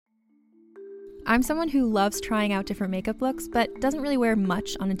I'm someone who loves trying out different makeup looks, but doesn't really wear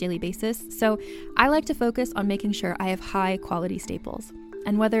much on a daily basis, so I like to focus on making sure I have high quality staples.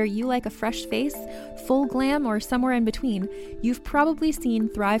 And whether you like a fresh face, full glam, or somewhere in between, you've probably seen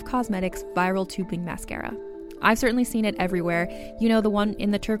Thrive Causemetics Viral Tubing Mascara. I've certainly seen it everywhere. You know, the one in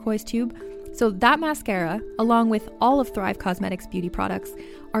the turquoise tube? So that mascara, along with all of Thrive Causemetics beauty products,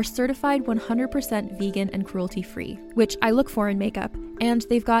 are certified 100% vegan and cruelty-free, which I look for in makeup, and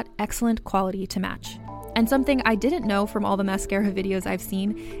they've got excellent quality to match. And something I didn't know from all the mascara videos I've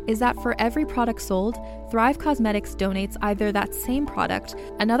seen is that for every product sold, Thrive Causemetics donates either that same product,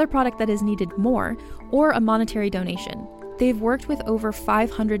 another product that is needed more, or a monetary donation. They've worked with over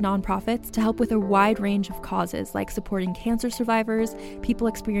 500 nonprofits to help with a wide range of causes like supporting cancer survivors, people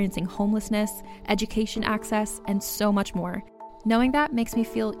experiencing homelessness, education access, and so much more. Knowing that makes me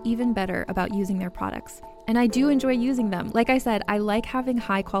feel even better about using their products. And I do enjoy using them. Like I said, I like having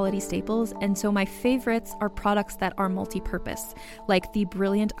high quality staples, and so my favorites are products that are multi-purpose, like the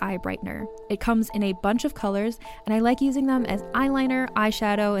Brilliant Eye Brightener. It comes in a bunch of colors, and I like using them as eyeliner,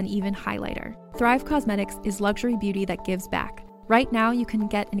 eyeshadow, and even highlighter. Thrive Causemetics is luxury beauty that gives back. Right now, you can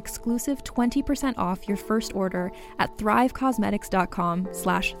get an exclusive 20% off your first order at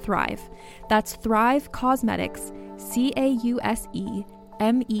thrivecausemetics.com/thrive. That's Thrive Causemetics,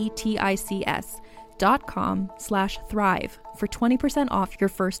 CAUSEMETICS.com/thrive for 20% off your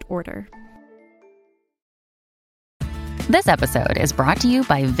first order. This episode is brought to you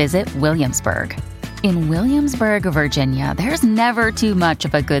by Visit Williamsburg. In Williamsburg, Virginia, there's never too much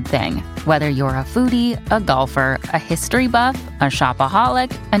of a good thing. Whether you're a foodie, a golfer, a history buff, a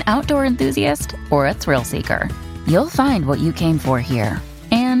shopaholic, an outdoor enthusiast, or a thrill seeker, you'll find what you came for here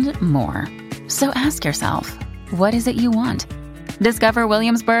and more. So ask yourself, what is it you want? Discover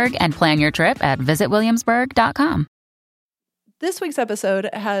Williamsburg and plan your trip at visitwilliamsburg.com. This week's episode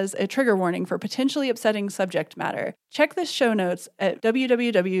has a trigger warning for potentially upsetting subject matter. Check the show notes at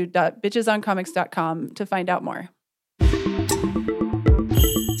www.bitchesoncomics.com to find out more.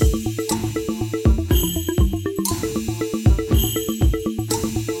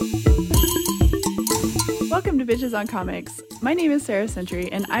 Welcome to Bitches on Comics. My name is Sarah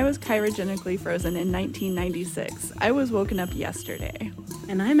Sentry, and I was cryogenically frozen in 1996. I was woken up yesterday.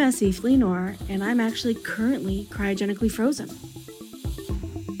 And I'm Essie Fleenor, and I'm actually currently cryogenically frozen.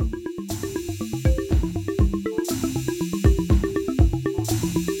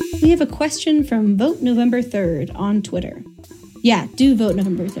 We have a question from Vote November 3rd on Twitter. Yeah, do vote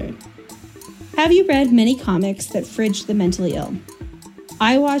November 3rd. Have you read many comics that fridged the mentally ill?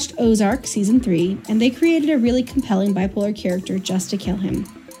 I watched Ozark Season 3, and they created a really compelling bipolar character just to kill him.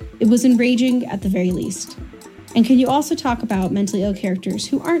 It was enraging at the very least. And can you also talk about mentally ill characters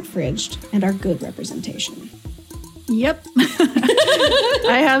who aren't fridged and are good representation? Yep.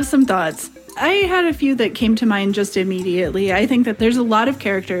 I have some thoughts. I had a few that came to mind just immediately. I think that there's a lot of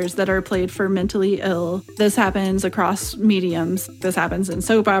characters that are played for mentally ill. This happens across mediums. This happens in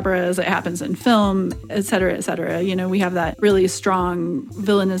soap operas. It happens in film, et cetera, et cetera. You know, we have that really strong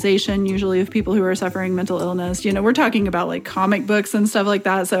villainization usually of people who are suffering mental illness. You know, we're talking about like comic books and stuff like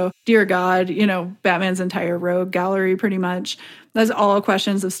that. So, dear God, you know, Batman's entire rogue gallery pretty much. That's all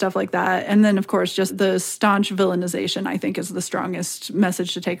questions of stuff like that. And then, of course, just the staunch villainization, I think, is the strongest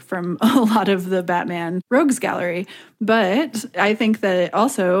message to take from a lot of the Batman rogues gallery. But I think that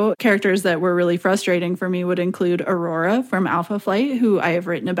also characters that were really frustrating for me would include Aurora from Alpha Flight, who I have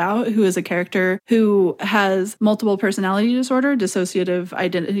written about, who is a character who has multiple personality disorder, dissociative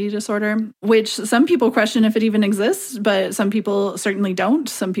identity disorder, which some people question if it even exists, but some people certainly don't.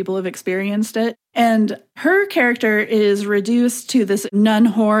 Some people have experienced it. And her character is reduced to this nun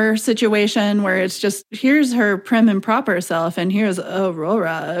whore situation where it's just, here's her prim and proper self, and here's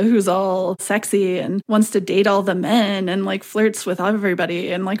Aurora, who's all sexy and wants to date all the men and like flirts with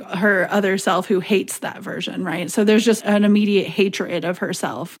everybody, and like her other self who hates that version, right? So there's just an immediate hatred of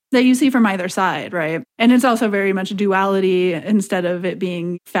herself that you see from either side, right? And it's also very much duality instead of it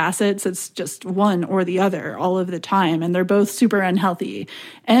being facets. It's just one or the other all of the time, and they're both super unhealthy.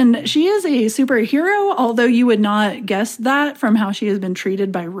 And she is a superhero, although you would not guess that from how she has been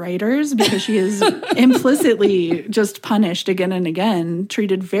treated by writers, because she is implicitly just punished again and again,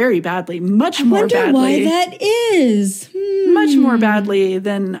 treated very badly, much more badly. I wonder why that is. Much more badly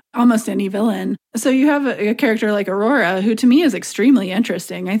than almost any villain. So you have a character like Aurora, who to me is extremely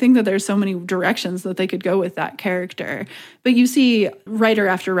interesting. I think that there's so many directions that they could go with that character. But you see writer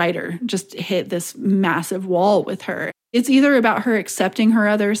after writer just hit this massive wall with her. It's either about her accepting her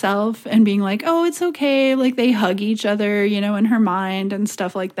other self and being like, oh, it's okay. Like they hug each other, you know, in her mind and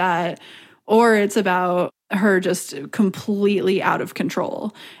stuff like that. Or it's about her just completely out of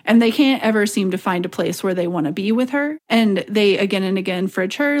control. And they can't ever seem to find a place where they want to be with her. And they again and again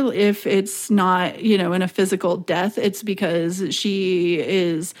fridge her. If it's not, in a physical death, it's because she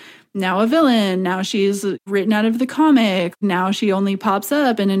is now a villain. Now she's written out of the comic. Now she only pops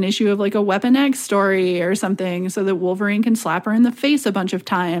up in an issue of like a Weapon X story or something so that Wolverine can slap her in the face a bunch of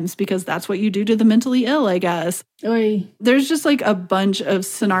times because that's what you do to the mentally ill, I guess. Oy. There's just like a bunch of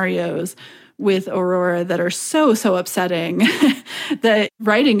scenarios with Aurora that are so upsetting that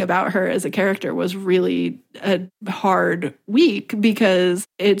writing about her as a character was really a hard week because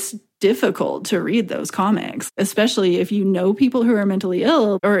it's difficult to read those comics, especially if you know people who are mentally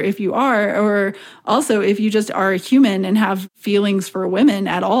ill, or if you are, or also if you just are a human and have feelings for women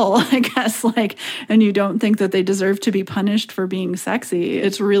at all, I guess, and you don't think that they deserve to be punished for being sexy.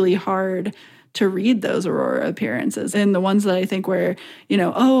 It's really hard to read those Aurora appearances. And the ones that I think where,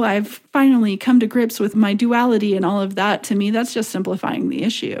 I've finally come to grips with my duality and all of that, to me, that's just simplifying the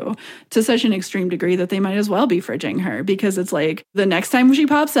issue to such an extreme degree that they might as well be fridging her because it's like the next time she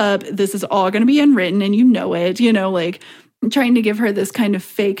pops up, this is all going to be unwritten and it, trying to give her this kind of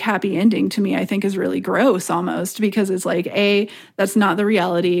fake happy ending to me, I think is really gross almost because it's like, A, that's not the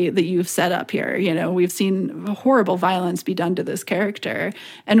reality that you've set up here. We've seen horrible violence be done to this character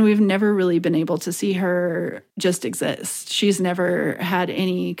and we've never really been able to see her just exist. She's never had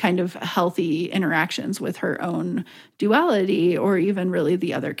any kind of healthy interactions with her own duality or even really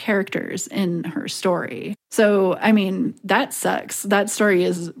the other characters in her story. So, that sucks. That story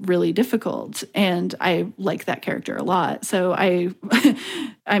is really difficult and I like that character a lot. So I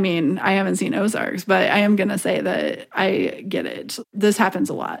haven't seen Ozarks, but I am going to say that I get it. This happens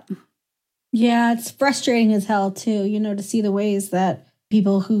a lot. Yeah, it's frustrating as hell too, to see the ways that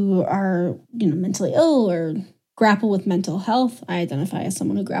people who are, mentally ill or grapple with mental health. I identify as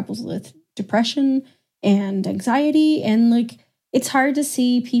someone who grapples with depression and anxiety. And it's hard to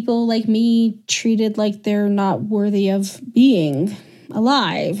see people like me treated like they're not worthy of being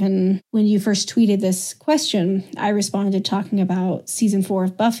alive. And when you first tweeted this question, I responded talking about season 4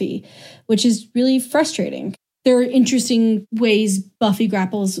 of Buffy, which is really frustrating. There are interesting ways Buffy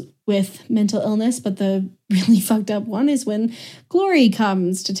grapples with mental illness, but the really fucked up one is when Glory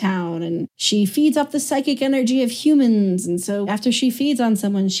comes to town and she feeds off the psychic energy of humans. And so after she feeds on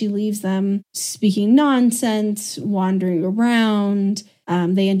someone, she leaves them speaking nonsense, wandering around.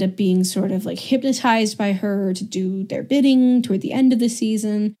 They end up being sort of hypnotized by her to do their bidding toward the end of the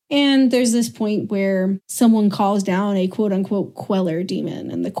season. And there's this point where someone calls down a quote unquote Queller demon,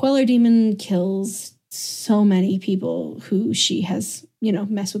 and the Queller demon kills so many people who she has,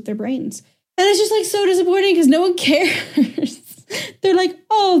 messed with their brains. And it's just so disappointing because no one cares. They're like,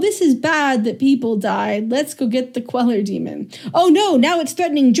 oh, this is bad that people died. Let's go get the Queller demon. Oh no, now it's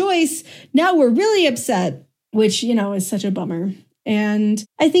threatening Joyce. Now we're really upset, which, is such a bummer. And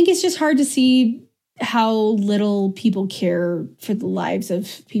I think it's just hard to see how little people care for the lives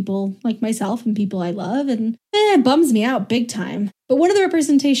of people like myself and people I love. And it bums me out big time. But one of the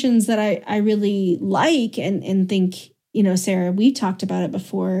representations that I really like and think, Sarah, we talked about it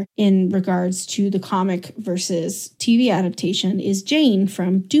before in regards to the comic versus TV adaptation is Jane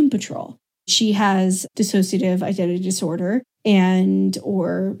from Doom Patrol. She has dissociative identity disorder and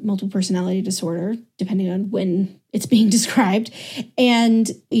or multiple personality disorder, depending on when it's being described. And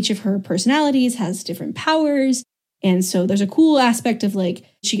each of her personalities has different powers. And so there's a cool aspect of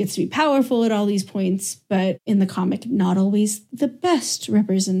she gets to be powerful at all these points, but in the comic, not always the best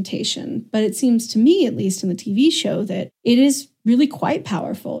representation. But it seems to me, at least in the TV show, that it is really quite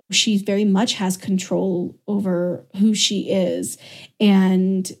powerful. She very much has control over who she is,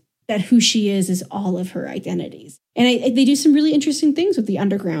 and that who she is all of her identities. And they do some really interesting things with the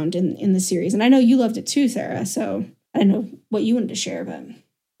underground in the series. And I know you loved it too, Sarah. So I don't know what you wanted to share, but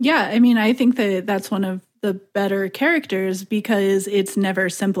yeah, I think that that's one of the better characters because it's never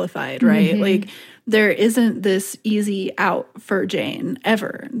simplified, right? Mm-hmm. There isn't this easy out for Jane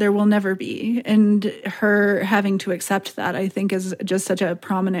ever. There will never be. And her having to accept that, I think, is just such a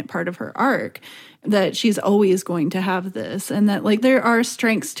prominent part of her arc, that she's always going to have this, and that there are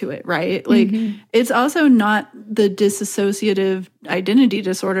strengths to it, right? It's also not the dissociative identity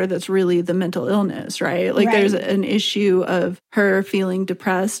disorder that's really the mental illness, right? There's an issue of her feeling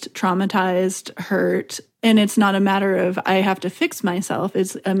depressed, traumatized, hurt. And it's not a matter of I have to fix myself.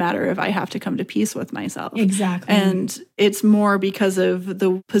 It's a matter of I have to come to peace with myself. Exactly. And it's more because of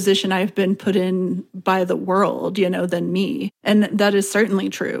the position I've been put in by the world, than me. And that is certainly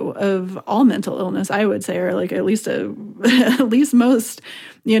true of all mental illness, I would say, or at least a at least most,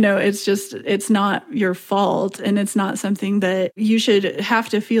 it's not your fault, and it's not something that you should have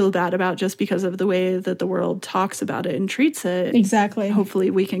to feel bad about just because of the way that the world talks about it and treats it. Exactly.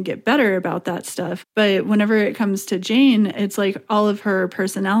 Hopefully we can get better about that stuff. But whenever it comes to Jane, it's like all of her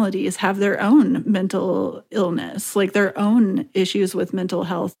personalities have their own mental illness, like their own issues with mental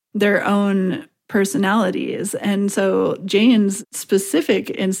health, their own personalities. And so Jane's specific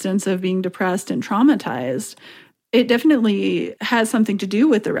instance of being depressed and traumatized, it definitely has something to do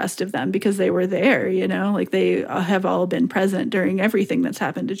with the rest of them because they were there, like they have all been present during everything that's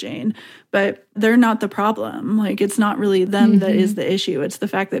happened to Jane, but they're not the problem. Like, it's not really them that is the issue. It's the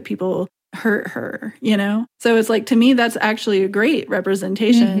fact that people hurt her, So it's like, to me, that's actually a great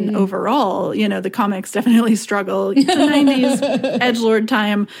representation overall. The comics definitely struggle. The 90s edgelord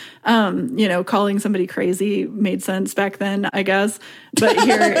time, calling somebody crazy made sense back then, I guess. But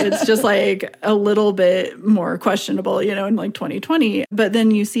here it's just like a little bit more questionable, in like 2020. But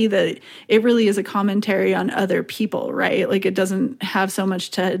then you see that it really is a commentary on other people, right? Like, it doesn't have so much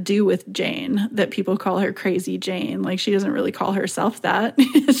to do with Jane that people call her Crazy Jane. Like, she doesn't really call herself that.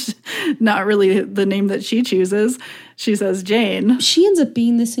 It's not really the name that she chooses. She says Jane. She ends up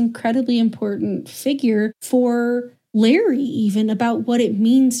being this incredibly important figure for Larry, even about what it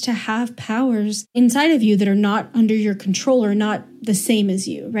means to have powers inside of you that are not under your control or not the same as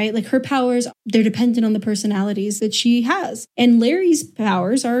you, right? Like, her powers, they're dependent on the personalities that she has. And Larry's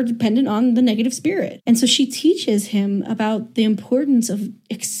powers are dependent on the negative spirit. And so she teaches him about the importance of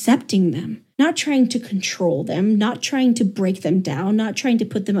accepting them, not trying to control them, not trying to break them down, not trying to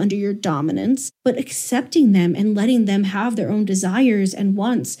put them under your dominance, but accepting them and letting them have their own desires and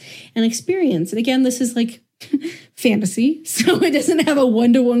wants and experience. And again, this is like fantasy, so it doesn't have a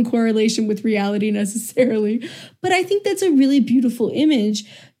one-to-one correlation with reality necessarily. But I think that's a really beautiful image,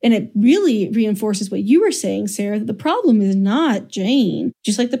 and it really reinforces what you were saying, Sarah, that the problem is not Jane,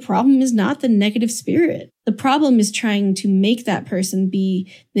 just like the problem is not the negative spirit. The problem is trying to make that person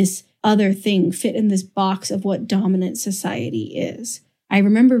be this other thing, fit in this box of what dominant society is. I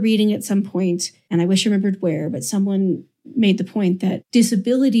remember reading at some point, and I wish I remembered where, but someone made the point that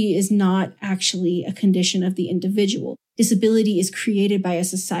disability is not actually a condition of the individual. Disability is created by a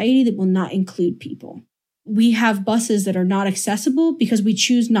society that will not include people. We have buses that are not accessible because we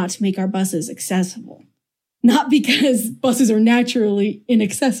choose not to make our buses accessible, not because buses are naturally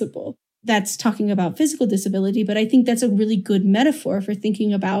inaccessible. That's talking about physical disability, but I think that's a really good metaphor for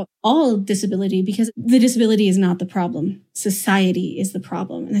thinking about all disability, because the disability is not the problem. Society is the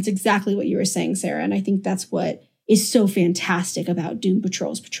problem. And that's exactly what you were saying, Sarah. And I think that's what is so fantastic about Doom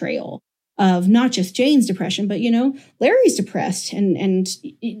Patrol's portrayal of not just Jane's depression, but, Larry's depressed and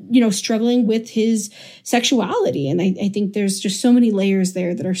struggling with his sexuality. And I think there's just so many layers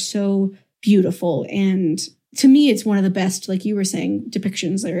there that are so beautiful. And to me, it's one of the best, like you were saying,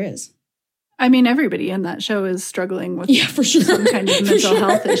 depictions there is. I mean, everybody in that show is struggling with for sure. some kind of mental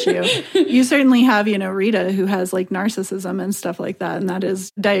health issue. You certainly have, Rita, who has like narcissism and stuff like that, and that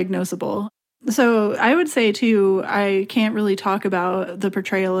is diagnosable. So I would say, too, I can't really talk about the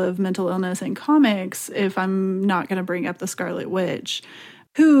portrayal of mental illness in comics if I'm not going to bring up the Scarlet Witch,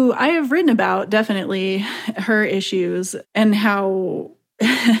 who I have written about, definitely, her issues and how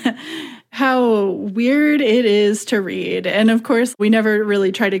weird it is to read. And of course, we never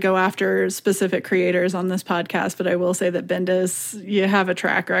really try to go after specific creators on this podcast, but I will say that Bendis, you have a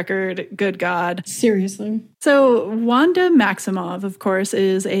track record. Good God. Seriously. So Wanda Maximoff, of course,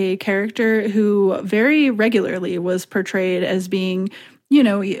 is a character who very regularly was portrayed as being,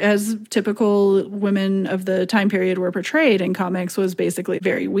 as typical women of the time period were portrayed in comics, was basically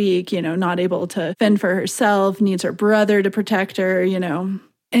very weak, not able to fend for herself, needs her brother to protect her,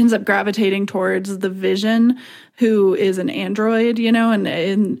 ends up gravitating towards the Vision, who is an android,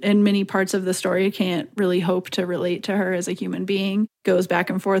 and in many parts of the story can't really hope to relate to her as a human being. Goes back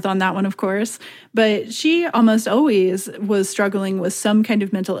and forth on that one, of course. But she almost always was struggling with some kind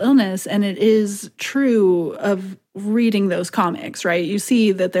of mental illness, and it is true of reading those comics, right? You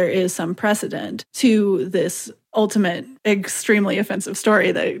see that there is some precedent to this ultimate, extremely offensive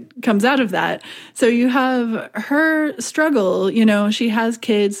story that comes out of that. So you have her struggle, she has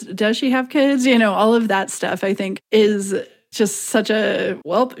kids. Does she have kids? All of that stuff, I think, is just such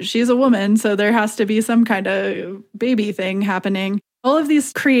she's a woman, so there has to be some kind of baby thing happening. All of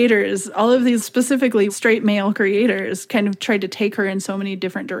these creators, all of these specifically straight male creators, kind of tried to take her in so many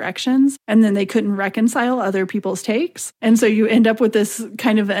different directions, and then they couldn't reconcile other people's takes. And so you end up with this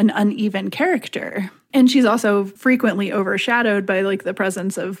kind of an uneven character. And she's also frequently overshadowed by like the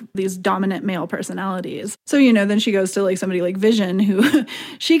presence of these dominant male personalities. So, then she goes to like somebody like Vision, who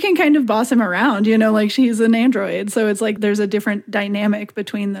she can kind of boss him around, like she's an android. So it's like there's a different dynamic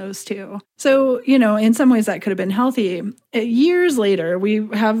between those two. So, in some ways that could have been healthy. Years later, we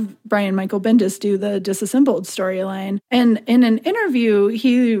have Brian Michael Bendis do the Disassembled storyline. And in an interview,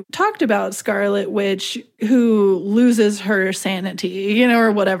 he talked about Scarlet Witch, who loses her sanity,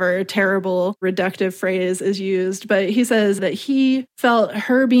 or whatever terrible reductive phrase is used. But he says that he felt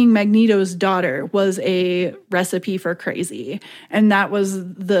her being Magneto's daughter was a recipe for crazy. And that was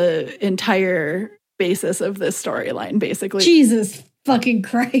the entire basis of this storyline, basically. Jesus fucking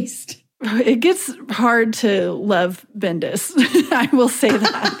Christ. It gets hard to love Bendis. I will say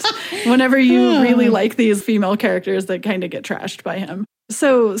that. Whenever you really like these female characters that kind of get trashed by him.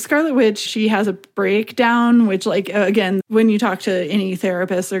 So Scarlet Witch, she has a breakdown, which like, again, when you talk to any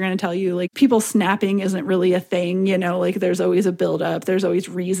therapist, they're going to tell you like people snapping isn't really a thing, like there's always a buildup, there's always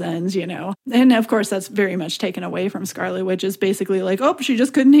reasons, And of course, that's very much taken away from Scarlet Witch. Is basically like, oh, she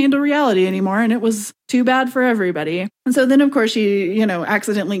just couldn't handle reality anymore. And it was too bad for everybody. And so then, of course, she,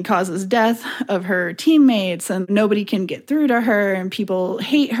 accidentally causes death of her teammates and nobody can get through to her and people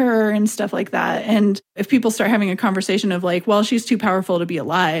hate her and stuff like that. And if people start having a conversation of like, well, she's too powerful to be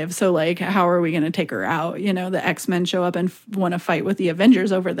alive. So like, how are we going to take her out? The X-Men show up and want to fight with the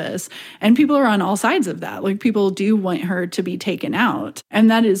Avengers over this. And people are on all sides of that. Like people do want her to be taken out. And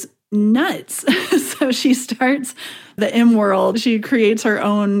that is nuts. So she starts the M world. She creates her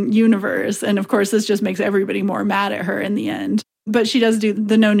own universe. And of course, this just makes everybody more mad at her in the end. But she does do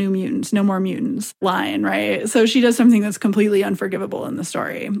the no new mutants, no more mutants line, right? So she does something that's completely unforgivable in the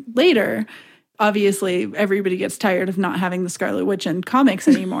story. Later, obviously, everybody gets tired of not having the Scarlet Witch in comics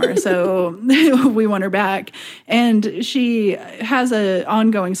anymore. So we want her back. And she has an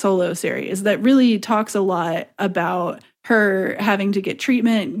ongoing solo series that really talks a lot about her having to get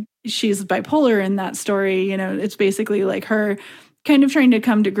treatment. She's bipolar in that story. It's basically like her kind of trying to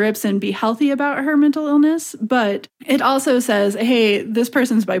come to grips and be healthy about her mental illness. But it also says, hey, this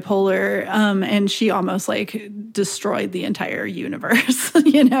person's bipolar, and she almost like destroyed the entire universe,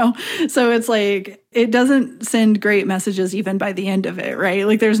 So it's like, it doesn't send great messages even by the end of it, right?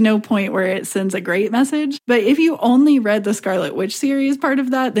 Like there's no point where it sends a great message. But if you only read the Scarlet Witch series part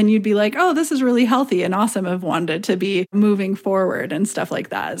of that, then you'd be like, oh, this is really healthy and awesome of Wanda to be moving forward and stuff like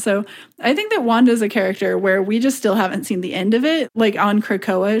that. So I think that Wanda is a character where we just still haven't seen the end of it. Like on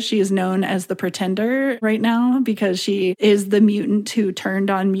Krakoa, she is known as the Pretender right now because she is the mutant who turned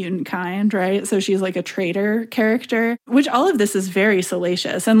on mutant kind, right? So she's like a traitor character, which all of this is very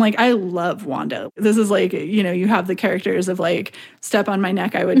salacious. And like, I love Wanda. This is like, you have the characters of like, step on my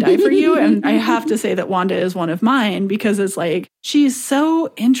neck, I would die for you. And I have to say that Wanda is one of mine because it's like, she's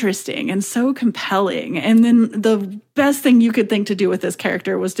so interesting and so compelling. And then the best thing you could think to do with this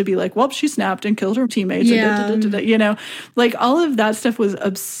character was to be like, well, she snapped and killed her teammates. Yeah. Like all of that stuff was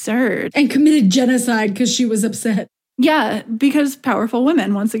absurd. And committed genocide because she was upset. Yeah, because powerful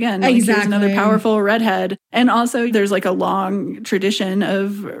women, once again. Like, exactly. Here's another powerful redhead. And also there's like a long tradition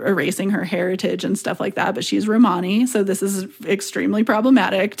of erasing her heritage and stuff like that. But she's Romani. So this is extremely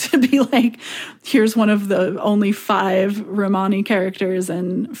problematic to be like, here's one of the only 5 Romani characters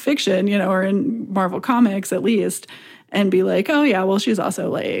in fiction, or in Marvel Comics at least. And be like, oh yeah, well, she's also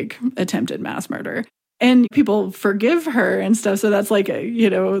like attempted mass murder. And people forgive her and stuff. So that's like,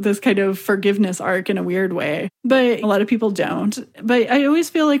 this kind of forgiveness arc in a weird way. But a lot of people don't. But I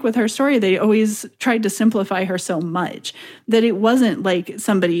always feel like with her story, they always tried to simplify her so much that it wasn't like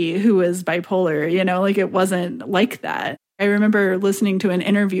somebody who was bipolar, like it wasn't like that. I remember listening to an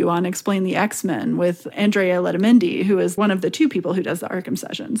interview on Explain the X-Men with Andrea Letamendi, who is one of the 2 people who does the Arkham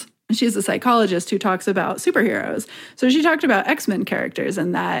sessions. She's a psychologist who talks about superheroes. So she talked about X-Men characters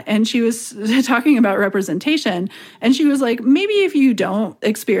and that, and she was talking about representation. And she was like, maybe if you don't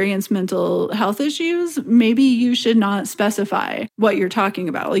experience mental health issues, maybe you should not specify what you're talking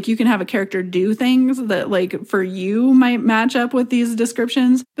about. Like you can have a character do things that like for you might match up with these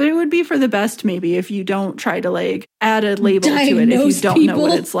descriptions, but it would be for the best maybe if you don't try to like add a label to it if you don't know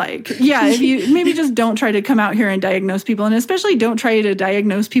what it's like. Yeah, if you maybe just don't try to come out here and diagnose people, and especially don't try to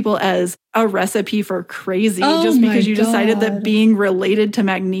diagnose people as a recipe for crazy just because you decided that being related to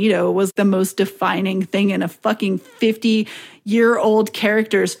Magneto was the most defining thing in a fucking 50-year-old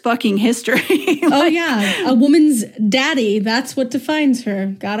character's fucking history. Oh yeah, a woman's daddy, that's what defines her.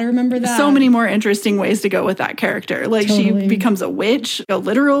 Gotta remember that. So many more interesting ways to go with that character. Like she becomes a witch, a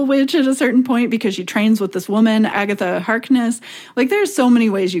literal witch at a certain point because she trains with this woman, Agatha Harkness. Like there's so many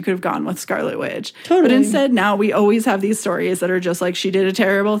ways you could have gone with Scarlet Witch. But instead now we always have these stories that are just like she did a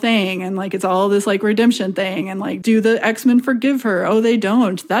terrible thing and like it's all this like redemption thing, and like, do the X-Men forgive her? Oh, they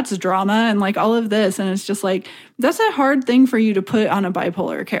don't. That's drama, and like all of this. And it's just like, that's a hard thing for you to put on a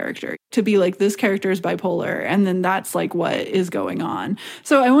bipolar character, to be like, this character is bipolar, and then that's like what is going on.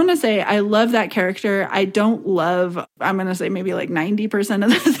 So I want to say I love that character. I don't love, I'm going to say maybe like 90% of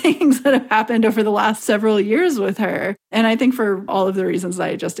the things that have happened over the last several years with her. And I think for all of the reasons that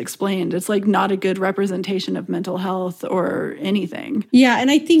I just explained, it's like not a good representation of mental health or anything. Yeah,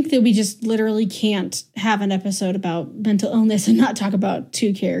 and I think that we just literally can't have an episode about mental illness and not talk about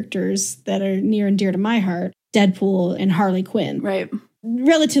two characters that are near and dear to my heart, Deadpool and Harley Quinn. Right.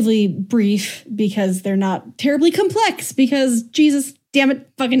 Relatively brief because they're not terribly complex, because Jesus damn it,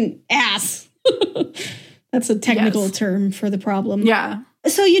 fucking ass. That's a technical term for the problem. Yeah.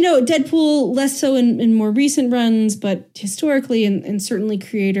 So, Deadpool, less so in more recent runs, but historically, and certainly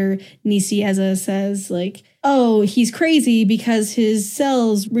creator Nicieza says, like, oh, he's crazy because his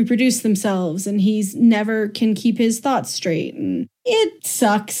cells reproduce themselves and he's never can keep his thoughts straight. And it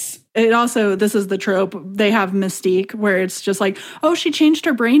sucks. It also, this is the trope, they have Mystique, where it's just like, oh, she changed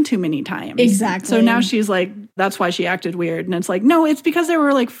her brain too many times. Exactly. So now she's like, that's why she acted weird. And it's like, no, it's because there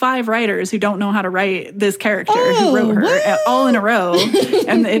were like 5 writers who don't know how to write this character who wrote her all in a row.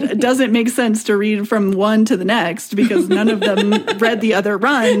 And it doesn't make sense to read from one to the next because none of them read the other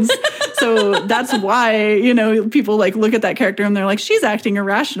runs. So that's why, people like look at that character and they're like, she's acting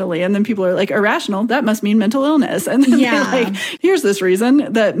irrationally. And then people are like, irrational? That must mean mental illness. And then they're like, here's this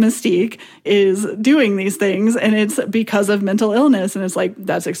reason that Mystique is doing these things, and it's because of mental illness. And it's like,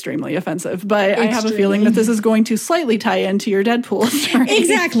 that's extremely offensive. But I have a feeling that this is going to slightly tie into your Deadpool story.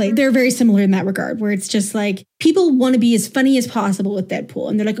 Exactly. They're very similar in that regard, where it's just like, people want to be as funny as possible with Deadpool.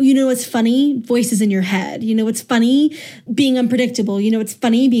 And they're like, what's funny? Voices in your head. What's funny? Being unpredictable. What's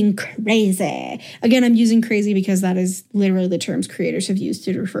funny? Being crazy. Again, I'm using crazy because that is literally the terms creators have used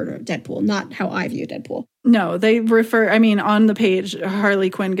to refer to Deadpool, not how I view Deadpool. No, they refer, on the page, Harley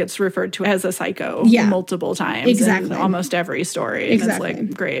Quinn gets referred to as a psycho multiple times. Exactly. In almost every story. Exactly. And it's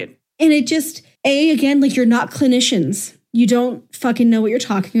like, great. And it just, again, like, you're not clinicians. You don't fucking know what you're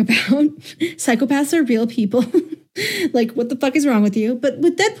talking about. Psychopaths are real people. Like, what the fuck is wrong with you? But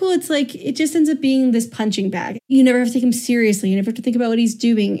with Deadpool, it's like, it just ends up being this punching bag. You never have to take him seriously. You never have to think about what he's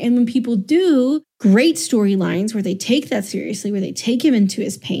doing. And when people do great storylines where they take that seriously, where they take him into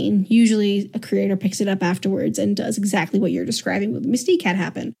his pain, usually a creator picks it up afterwards and does exactly what you're describing with Mystique had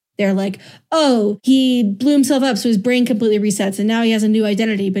happen. They're like, oh, he blew himself up, so his brain completely resets, and now he has a new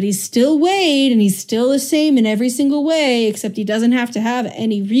identity, but he's still Wade, and he's still the same in every single way, except he doesn't have to have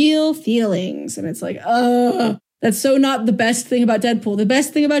any real feelings. And it's like, that's so not the best thing about Deadpool. The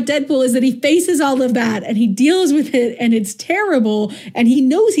best thing about Deadpool is that he faces all of that, and he deals with it, and it's terrible, and he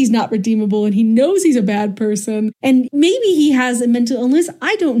knows he's not redeemable, and he knows he's a bad person, and maybe he has a mental illness.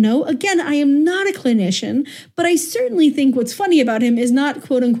 I don't know. Again, I am not a clinician, but I certainly think what's funny about him is not,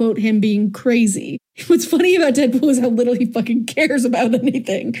 quote unquote, him being crazy. What's funny about Deadpool is how little he fucking cares about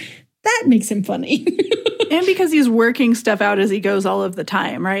anything. That makes him funny. And because he's working stuff out as he goes all of the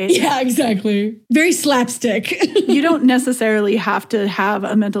time, right? Yeah, exactly. Very slapstick. You don't necessarily have to have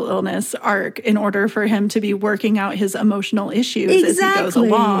a mental illness arc in order for him to be working out his emotional issues as he goes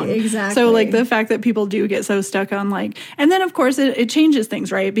along. Exactly. So like the fact that people do get so stuck on like, and then of course it changes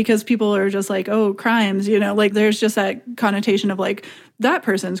things, right? Because people are just like, oh, crimes, like there's just that connotation of like, that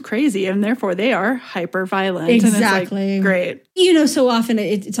person's crazy and therefore they are hyper violent. Exactly. And it's like, great. So often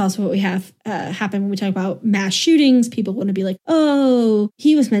it's also what we have happen when we talk about mass shootings. People want to be like, oh,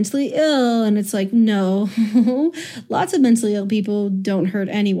 he was mentally ill. And it's like, no, lots of mentally ill people don't hurt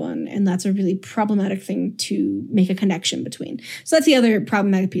anyone. And that's a really problematic thing to make a connection between. So that's the other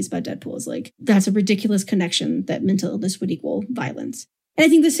problematic piece about Deadpool is like, that's a ridiculous connection that mental illness would equal violence. And I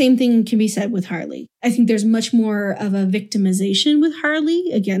think the same thing can be said with Harley. I think there's much more of a victimization with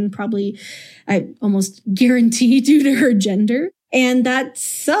Harley. Again, probably, I almost guarantee due to her gender. And that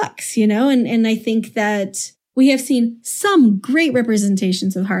sucks, And I think that we have seen some great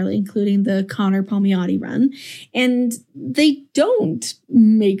representations of Harley, including the Connor Palmiotti run. And they don't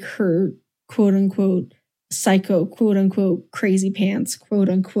make her, quote unquote, psycho, quote unquote, crazy pants, quote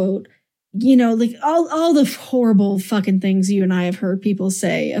unquote, like all the horrible fucking things you and I have heard people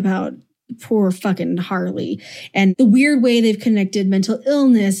say about poor fucking Harley and the weird way they've connected mental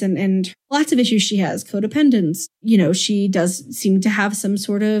illness and lots of issues she has, codependence. She does seem to have some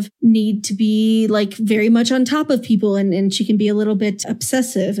sort of need to be like very much on top of people and she can be a little bit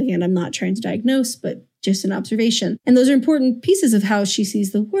obsessive. Again, I'm not trying to diagnose, but just an observation. And those are important pieces of how she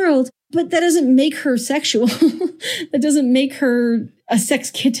sees the world. But that doesn't make her sexual. That doesn't make her a sex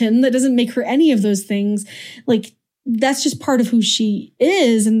kitten. That doesn't make her any of those things. Like, that's just part of who she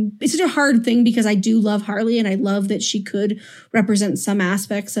is. And it's such a hard thing because I do love Harley and I love that she could represent some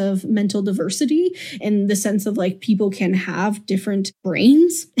aspects of mental diversity in the sense of like people can have different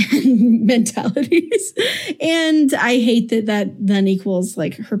brains and mentalities. And I hate that then equals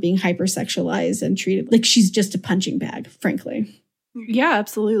like her being hypersexualized and treated like she's just a punching bag, frankly. Yeah,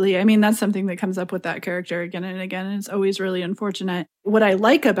 absolutely. I mean, that's something that comes up with that character again and again, and it's always really unfortunate. What I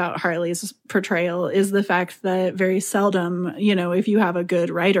like about Harley's portrayal is the fact that very seldom, you know, if you have a good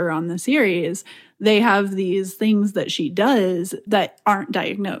writer on the series, they have these things that she does that aren't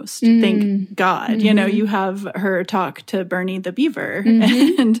diagnosed. Thank God. Mm-hmm. You know, you have her talk to Bernie the Beaver.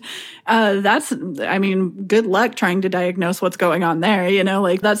 Mm-hmm. And that's, I mean, good luck trying to diagnose what's going on there. You know,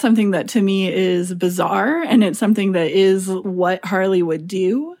 like that's something that to me is bizarre. And it's something that is what Harley would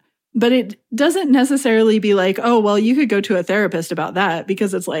do. But it doesn't necessarily be like, oh, well, you could go to a therapist about that,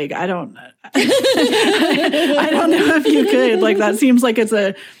 because it's like, I don't know if you could. Like, that seems like it's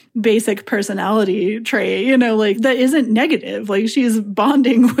a basic personality trait, you know, like that isn't negative. Like she's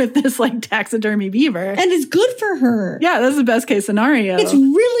bonding with this like taxidermy beaver. And it's good for her. Yeah, that's the best case scenario. It's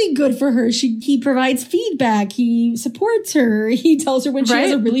really good for her. He provides feedback. He supports her. He tells her when she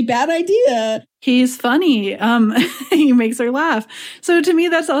has a really bad idea. He's funny. He makes her laugh. So to me,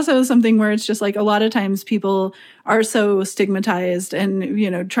 that's also something where it's just like a lot of times people are so stigmatized and, you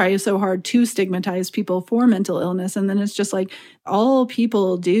know, try so hard to stigmatize people for mental illness. And then it's just like all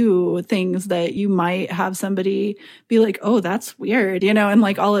people do things that you might have somebody be like, oh, that's weird, you know, and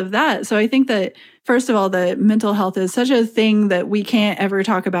like all of that. So I think that first of all, that mental health is such a thing that we can't ever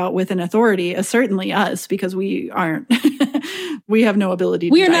talk about with an authority, certainly us, because we aren't, we have no ability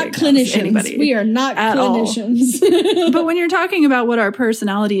to diagnose not clinicians. Anybody we are not clinicians. But when you're talking about what our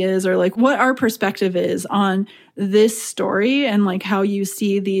personality is or like what our perspective is on this story and like how you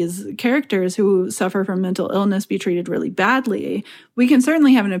see these characters who suffer from mental illness be treated really badly, we can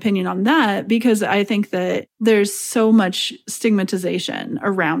certainly have an opinion on that, because I think that there's so much stigmatization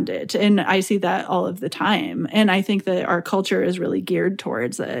around it. And I see that all of the time. And I think that our culture is really geared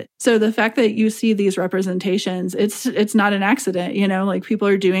towards it. So the fact that you see these representations, it's not an accident, you know, like people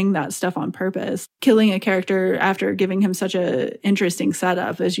are doing that stuff on purpose. Killing a character after giving him such a interesting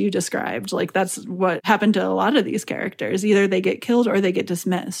setup, as you described, like that's what happened to a lot of these characters. Either they get killed or they get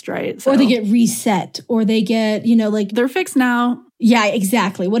dismissed, right? So, or they get reset, or they get, you know, like they're fixed now. Yeah,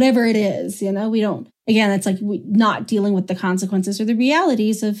 exactly. Whatever it is, you know, we don't, again, it's like not dealing with the consequences or the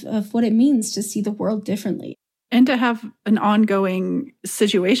realities of what it means to see the world differently. And to have an ongoing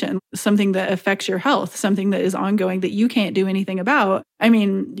situation, something that affects your health, something that is ongoing that you can't do anything about. I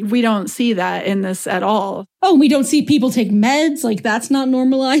mean, we don't see that in this at all. Oh, we don't see people take meds. Like that's not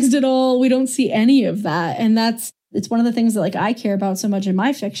normalized at all. We don't see any of that. And it's one of the things that like I care about so much in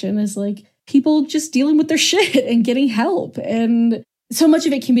my fiction is like people just dealing with their shit and getting help. And so much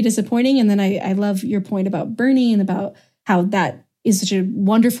of it can be disappointing. And then I love your point about Bernie and about how that is such a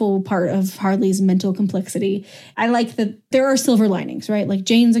wonderful part of Harley's mental complexity. I like that there are silver linings, right? Like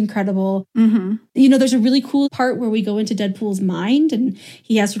Jane's incredible. Mm-hmm. You know, there's a really cool part where we go into Deadpool's mind and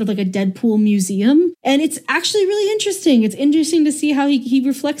he has sort of like a Deadpool museum. And it's actually really interesting. It's interesting to see how he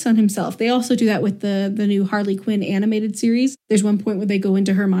reflects on himself. They also do that with the new Harley Quinn animated series. There's one point where they go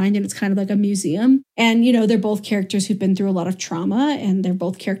into her mind and it's kind of like a museum. And, you know, they're both characters who've been through a lot of trauma and they're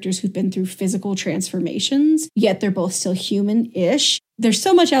both characters who've been through physical transformations, yet they're both still human-ish. There's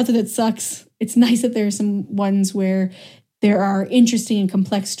so much out there that sucks. It's nice that there are some ones where there are interesting and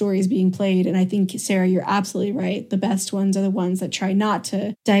complex stories being played. And I think, Sarah, you're absolutely right. The best ones are the ones that try not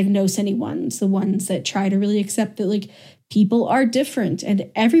to diagnose anyone. It's the ones that try to really accept that, like, people are different and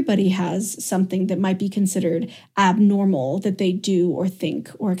everybody has something that might be considered abnormal that they do or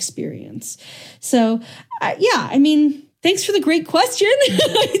think or experience. So, yeah, I mean, thanks for the great question.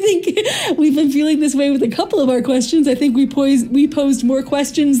 I think we've been feeling this way with a couple of our questions. I think we posed more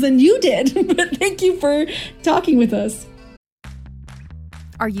questions than you did, but thank you for talking with us.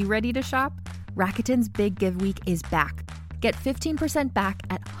 Are you ready to shop? Rakuten's Big Give Week is back. Get 15% back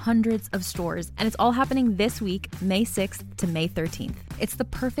at hundreds of stores, and it's all happening this week, May 6th to May 13th. It's the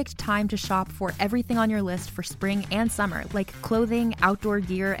perfect time to shop for everything on your list for spring and summer, like clothing, outdoor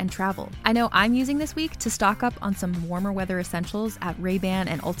gear, and travel. I know I'm using this week to stock up on some warmer weather essentials at Ray-Ban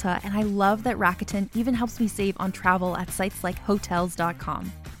and Ulta, and I love that Rakuten even helps me save on travel at sites like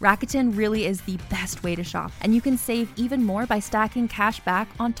Hotels.com. Rakuten really is the best way to shop, and you can save even more by stacking cash back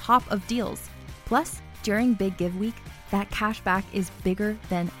on top of deals. Plus, during Big Give Week, that cash back is bigger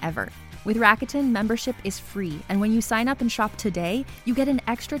than ever. With Rakuten, membership is free, and when you sign up and shop today, you get an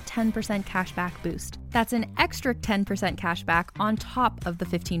extra 10% cash back boost. That's an extra 10% cash back on top of the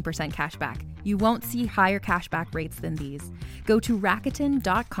 15% cash back. You won't see higher cashback rates than these. Go to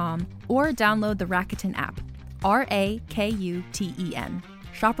Rakuten.com or download the Rakuten app. Rakuten.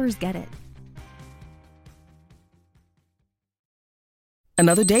 Shoppers get it.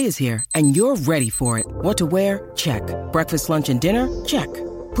 Another day is here, and you're ready for it. What to wear? Check. Breakfast, lunch, and dinner? Check.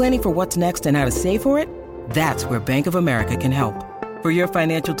 Planning for what's next and how to save for it? That's where Bank of America can help. For your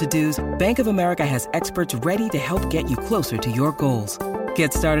financial to-dos, Bank of America has experts ready to help get you closer to your goals.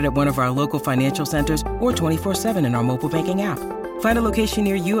 Get started at one of our local financial centers or 24/7 in our mobile banking app. Find a location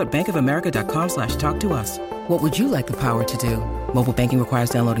near you at bankofamerica.com/talktous. What would you like the power to do? Mobile banking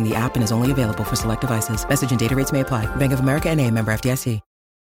requires downloading the app and is only available for select devices. Message and data rates may apply. Bank of America N.A., member FDIC.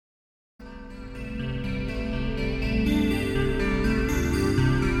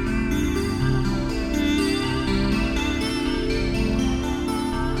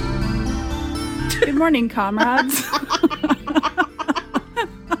 Good morning, comrades.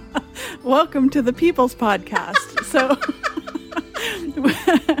 Welcome to the People's Podcast. So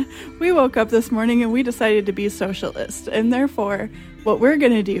we woke up this morning and we decided to be socialist. And therefore, what we're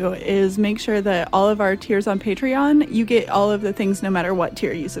going to do is make sure that all of our tiers on Patreon, you get all of the things no matter what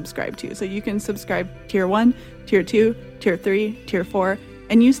tier you subscribe to. So you can subscribe tier 1, tier 2, tier 3, tier 4,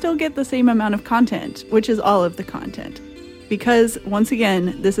 and you still get the same amount of content, which is all of the content. Because, once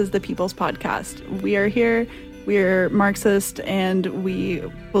again, this is the People's Podcast. We are here, we're Marxist, and we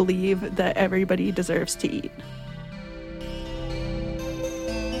believe that everybody deserves to eat.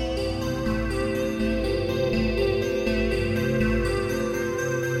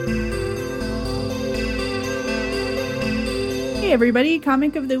 Hey everybody,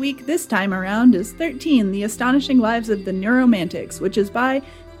 comic of the week this time around is 13, The Astonishing Lives of the Neuromantics, which is by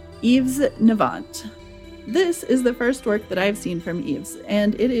Yves Navant. This is the first work that I've seen from Yves,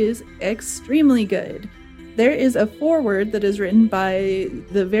 and it is extremely good. There is a foreword that is written by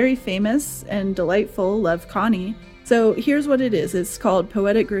the very famous and delightful Lev Kani. So here's what it is. It's called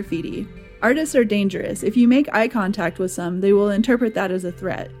Poetic Graffiti. Artists are dangerous. If you make eye contact with some, they will interpret that as a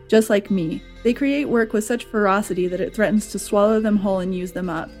threat, just like me. They create work with such ferocity that it threatens to swallow them whole and use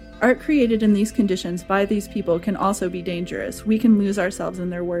them up. Art created in these conditions by these people can also be dangerous. We can lose ourselves in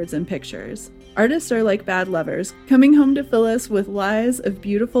their words and pictures. Artists are like bad lovers, coming home to fill us with lies of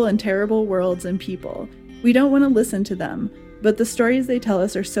beautiful and terrible worlds and people. We don't want to listen to them, but the stories they tell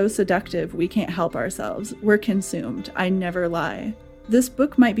us are so seductive we can't help ourselves. We're consumed. I never lie. This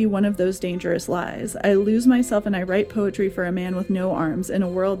book might be one of those dangerous lies. I lose myself and I write poetry for a man with no arms in a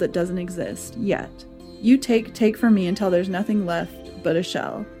world that doesn't exist, yet. You take from me until there's nothing left but a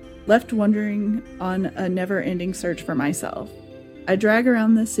shell. Left wandering on a never-ending search for myself. I drag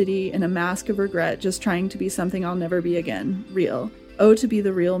around the city in a mask of regret, just trying to be something I'll never be again. Real. Oh, to be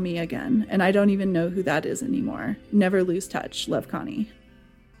the real me again. And I don't even know who that is anymore. Never lose touch. Lev Kani.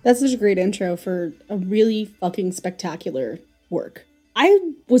 That's such a great intro for a really fucking spectacular work. I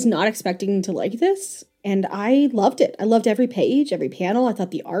was not expecting to like this, and I loved it. I loved every page, every panel. I thought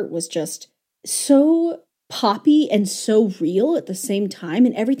the art was just so poppy and so real at the same time,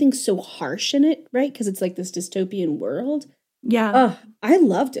 and everything's so harsh in it, right? Because it's like this dystopian world. Yeah. I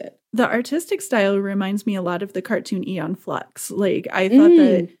loved it. The artistic style reminds me a lot of the cartoon Aeon Flux. Like, I thought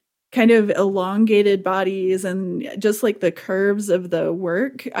that kind of elongated bodies and just like the curves of the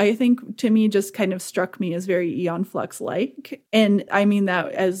work, I think to me just kind of struck me as very Aeon Flux-like. And I mean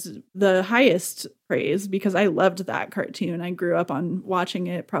that as the highest praise because I loved that cartoon. I grew up on watching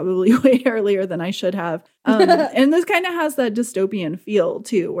it probably way earlier than I should have. And this kind of has that dystopian feel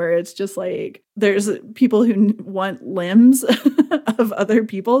too, where it's just like there's people who want limbs of other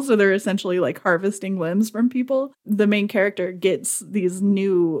people. So they're essentially like harvesting limbs from people. The main character gets these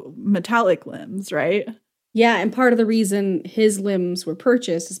new metallic limbs, right? Yeah, and part of the reason his limbs were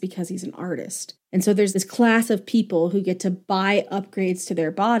purchased is because he's an artist. And so there's this class of people who get to buy upgrades to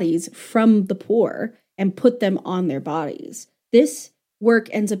their bodies from the poor and put them on their bodies. This work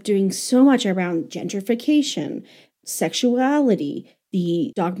ends up doing so much around gentrification, sexuality,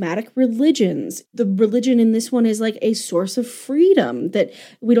 the dogmatic religions. The religion in this one is like a source of freedom that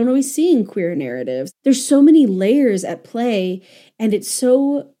we don't always see in queer narratives. There's so many layers at play, and it's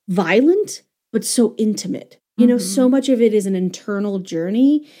so violent, but so intimate. You know, so much of it is an internal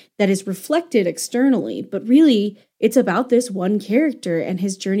journey that is reflected externally, but really it's about this one character and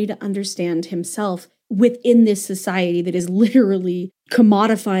his journey to understand himself within this society that is literally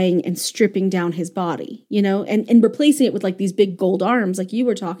commodifying and stripping down his body, you know, and replacing it with like these big gold arms like you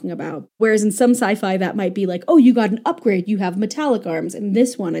were talking about. Whereas in some sci-fi that might be like, oh, you got an upgrade, you have metallic arms. And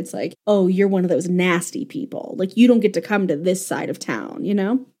this one, it's like, oh, you're one of those nasty people. Like you don't get to come to this side of town, you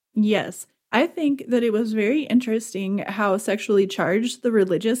know? Yes. I think that it was very interesting how sexually charged the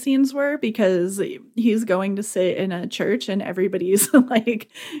religious scenes were, because he's going to sit in a church and everybody's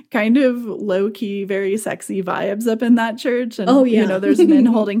like kind of low-key, very sexy vibes up in that church. And, there's men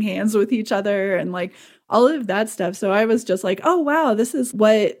holding hands with each other and like all of that stuff. So I was just like, oh, wow, this is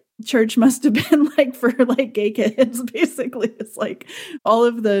what church must have been like for like gay kids. Basically, it's like all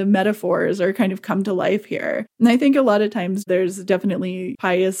of the metaphors are kind of come to life here. And I think a lot of times there's definitely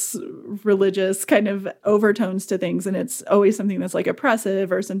pious religious kind of overtones to things, and it's always something that's like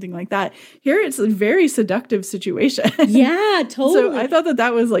oppressive or something like that. Here it's a very seductive situation. Yeah, totally. So I thought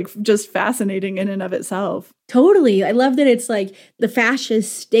that was like just fascinating in and of itself. Totally. I love that it's like the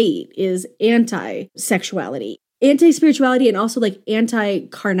fascist state is anti-sexuality, anti-spirituality, and also like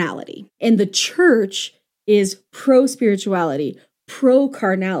anti-carnality. And the church is pro-spirituality,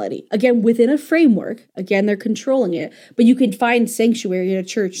 pro-carnality. Again, within a framework. Again, they're controlling it. But you can find sanctuary in a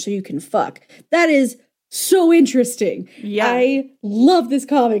church so you can fuck. That is so interesting. Yeah. I love this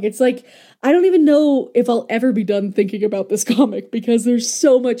comic. It's like, I don't even know if I'll ever be done thinking about this comic because there's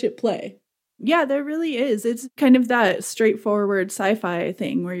so much at play. Yeah, there really is. It's kind of that straightforward sci-fi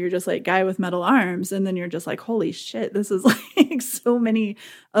thing where you're just like guy with metal arms, and then you're just like, holy shit, this is like so many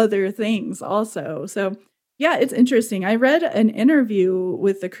other things also. So yeah, it's interesting. I read an interview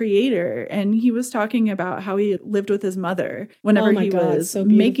with the creator, and he was talking about how he lived with his mother whenever he was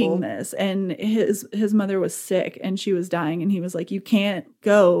making this. And his mother was sick and she was dying. And he was like, you can't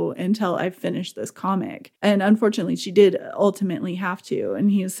go until I've finished this comic. And unfortunately, she did ultimately have to.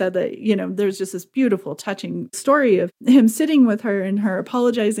 And he said that, there's just this beautiful, touching story of him sitting with her and her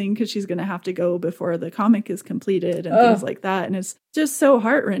apologizing because she's going to have to go before the comic is completed and things like that. And it's just so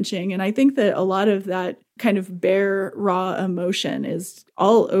heart-wrenching. And I think that a lot of that kind of bare, raw emotion is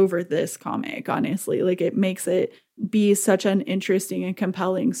all over this comic, honestly. Like, it makes it be such an interesting and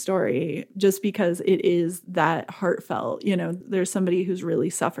compelling story just because it is that heartfelt. There's somebody who's really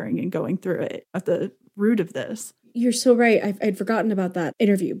suffering and going through it at the root of this. You're so right. I'd forgotten about that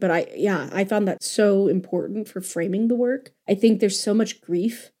interview, but I found that so important for framing the work. I think there's so much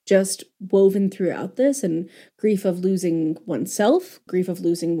grief just woven throughout this, and grief of losing oneself, grief of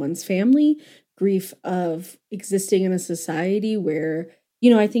losing one's family, grief of existing in a society where,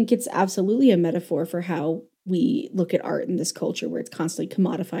 I think it's absolutely a metaphor for how we look at art in this culture where it's constantly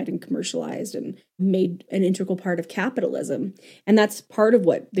commodified and commercialized and made an integral part of capitalism. And that's part of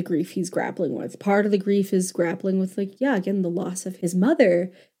what the grief he's grappling with. Part of the grief is grappling with, again, the loss of his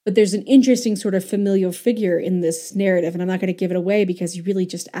mother. But there's an interesting sort of familial figure in this narrative, and I'm not going to give it away because you really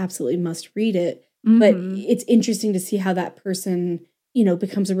just absolutely must read it. Mm-hmm. But it's interesting to see how that person,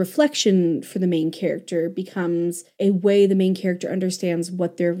 becomes a reflection for the main character, becomes a way the main character understands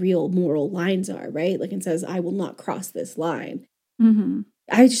what their real moral lines are, right? And says, I will not cross this line. Mm-hmm.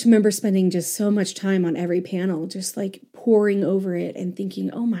 I just remember spending just so much time on every panel, just poring over it and thinking,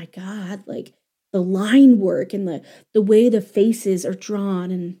 oh my God, the line work and the way the faces are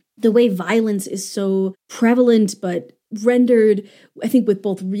drawn and the way violence is so prevalent, but rendered, I think, with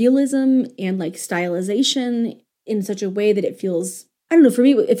both realism and stylization in such a way that it feels, I don't know, for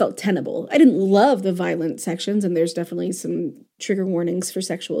me, it felt tenable. I didn't love the violent sections, and there's definitely some trigger warnings for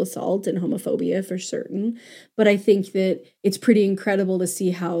sexual assault and homophobia for certain. But I think that it's pretty incredible to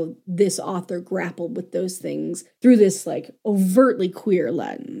see how this author grappled with those things through this overtly queer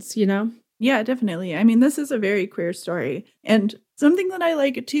lens, Yeah, definitely. I mean, this is a very queer story. And something that I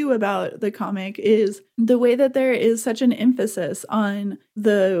like too about the comic is the way that there is such an emphasis on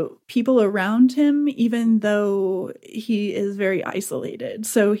the people around him, even though he is very isolated.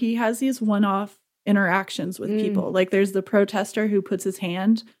 So he has these one-off interactions with people. There's the protester who puts his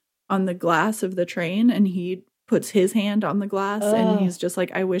hand on the glass of the train, and he puts his hand on the glass, and he's just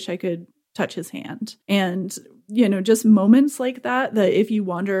like, I wish I could touch his hand. And just moments like that if you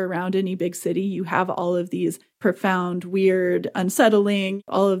wander around any big city, you have all of these profound, weird, unsettling,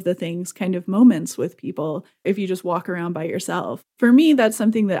 all of the things kind of moments with people if you just walk around by yourself. For me, that's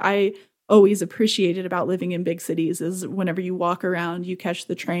something that I always appreciated about living in big cities is whenever you walk around, you catch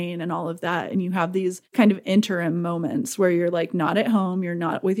the train and all of that, and you have these kind of interim moments where you're not at home, you're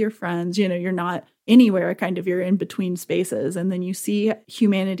not with your friends, you're not anywhere, you're in between spaces. And then you see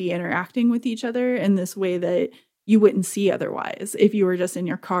humanity interacting with each other in this way that you wouldn't see otherwise if you were just in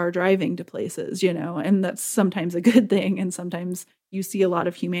your car driving to places, and that's sometimes a good thing. And sometimes you see a lot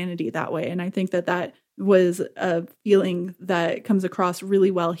of humanity that way. And I think that was a feeling that comes across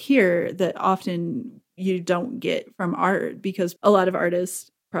really well here that often you don't get from art, because a lot of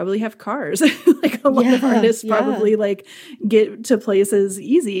artists probably have cars. A lot of artists probably get to places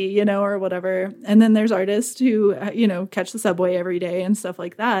easy, or whatever. And then there's artists who, catch the subway every day and stuff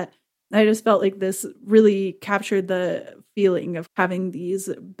like that. I just felt like this really captured the feeling of having these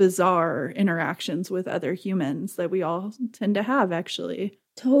bizarre interactions with other humans that we all tend to have, actually.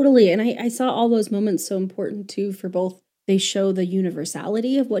 Totally. And I saw all those moments so important too for both. They show the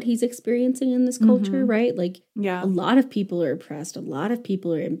universality of what he's experiencing in this culture, right? Like a lot of people are oppressed. A lot of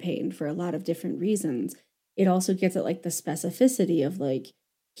people are in pain for a lot of different reasons. It also gets at like the specificity of like,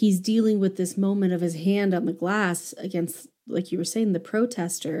 he's dealing with this moment of his hand on the glass against, like you were saying, the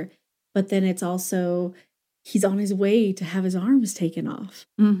protester. But then it's also, he's on his way to have his arms taken off.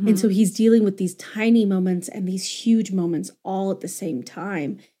 And so he's dealing with these tiny moments and these huge moments all at the same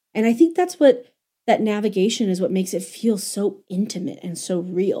time. And I think that's what, that navigation is what makes it feel so intimate and so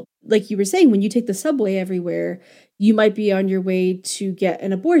real. Like you were saying, when you take the subway everywhere, you might be on your way to get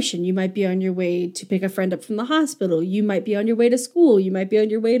an abortion. You might be on your way to pick a friend up from the hospital. You might be on your way to school. You might be on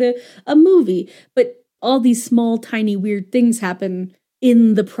your way to a movie. But all these small, tiny, weird things happen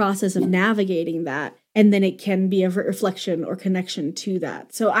in the process of navigating that. And then it can be a reflection or connection to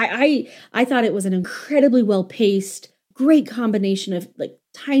that. So I thought it was an incredibly well-paced, great combination of like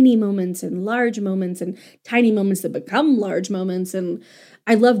tiny moments and large moments and tiny moments that become large moments. And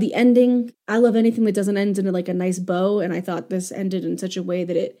I love the ending. I love anything that doesn't end in like a nice bow. And I thought this ended in such a way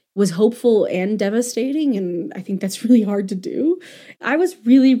that it was hopeful and devastating. And I think that's really hard to do. I was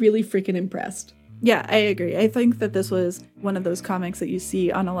really, really freaking impressed. Yeah, I agree. I think that this was one of those comics that you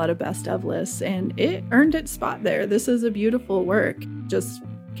see on a lot of best of lists, and it earned its spot there. This is a beautiful work. Just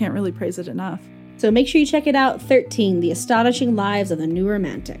can't really praise it enough. So make sure you check it out. 13, The Astonishing Lives of the New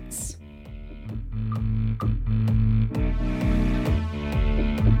Romantics.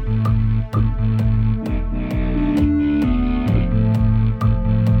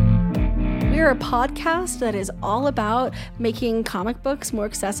 We're a podcast that is all about making comic books more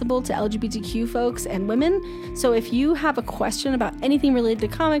accessible to LGBTQ folks and women. So if you have a question about anything related to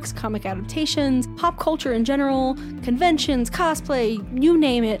comics, comic adaptations, pop culture in general, conventions, cosplay, you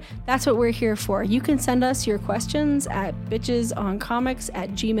name it, that's what we're here for. You can send us your questions at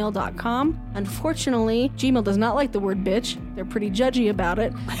bitchesoncomics@gmail.com. Unfortunately, Gmail does not like the word bitch. They're pretty judgy about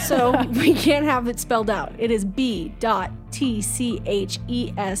it. So we can't have it spelled out. It is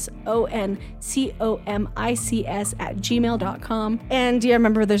b.tchesoncomics@gmail.com. And yeah,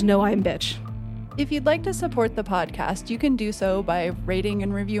 remember, there's no I in bitch. If you'd like to support the podcast, you can do so by rating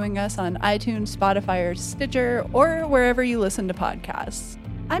and reviewing us on iTunes, Spotify, or Stitcher, or wherever you listen to podcasts.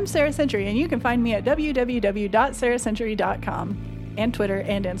 I'm Sarah Century, and you can find me at www.sarahcentury.com and Twitter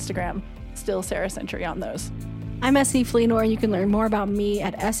and Instagram. Still Sarah Century on those. I'm S.E. Fleenor, and you can learn more about me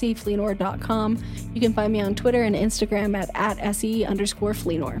at sefleenor.com. You can find me on Twitter and Instagram at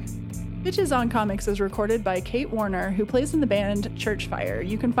 @SE_Fleenor. Bitches on Comics is recorded by Kate Warner, who plays in the band Churchfire.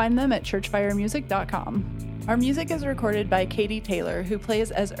 You can find them at churchfiremusic.com. Our music is recorded by Katie Taylor, who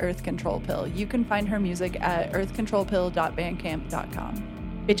plays as Earth Control Pill. You can find her music at earthcontrolpill.bandcamp.com.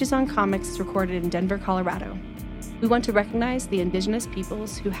 Bitches on Comics is recorded in Denver, Colorado. We want to recognize the indigenous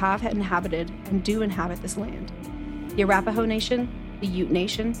peoples who have inhabited and do inhabit this land. The Arapaho Nation, the Ute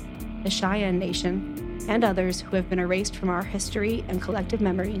Nation, the Cheyenne Nation, and others who have been erased from our history and collective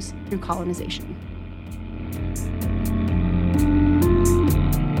memories through colonization.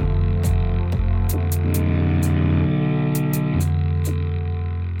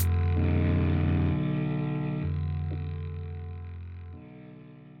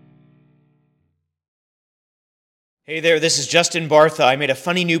 Hey there, this is Justin Bartha. I made a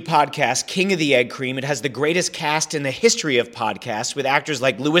funny new podcast, King of the Egg Cream. It has the greatest cast in the history of podcasts with actors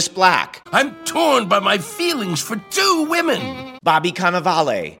like Louis Black. I'm torn by my feelings for two women. Bobby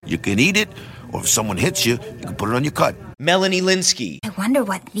Cannavale. You can eat it, or if someone hits you, you can put it on your cut. Melanie Linsky. I wonder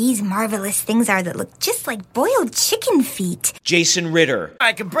what these marvelous things are that look just like boiled chicken feet. Jason Ritter.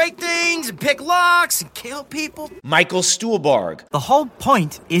 I can break things and pick locks and kill people. Michael Stuhlbarg. The whole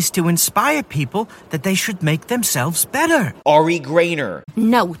point is to inspire people that they should make themselves better. Ari Grainer.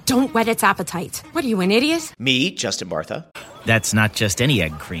 No, don't whet its appetite. What are you, an idiot? Me, Justin Bartha. That's not just any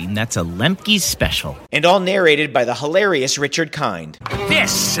egg cream, that's a Lemke's special. And all narrated by the hilarious Richard Kind.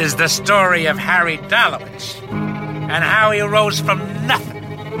 This is the story of Harry Dalowitz and how he rose from nothing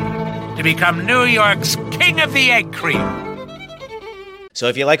to become New York's King of the Egg Cream. So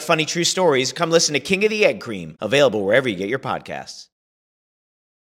if you like funny true stories, come listen to King of the Egg Cream, available wherever you get your podcasts.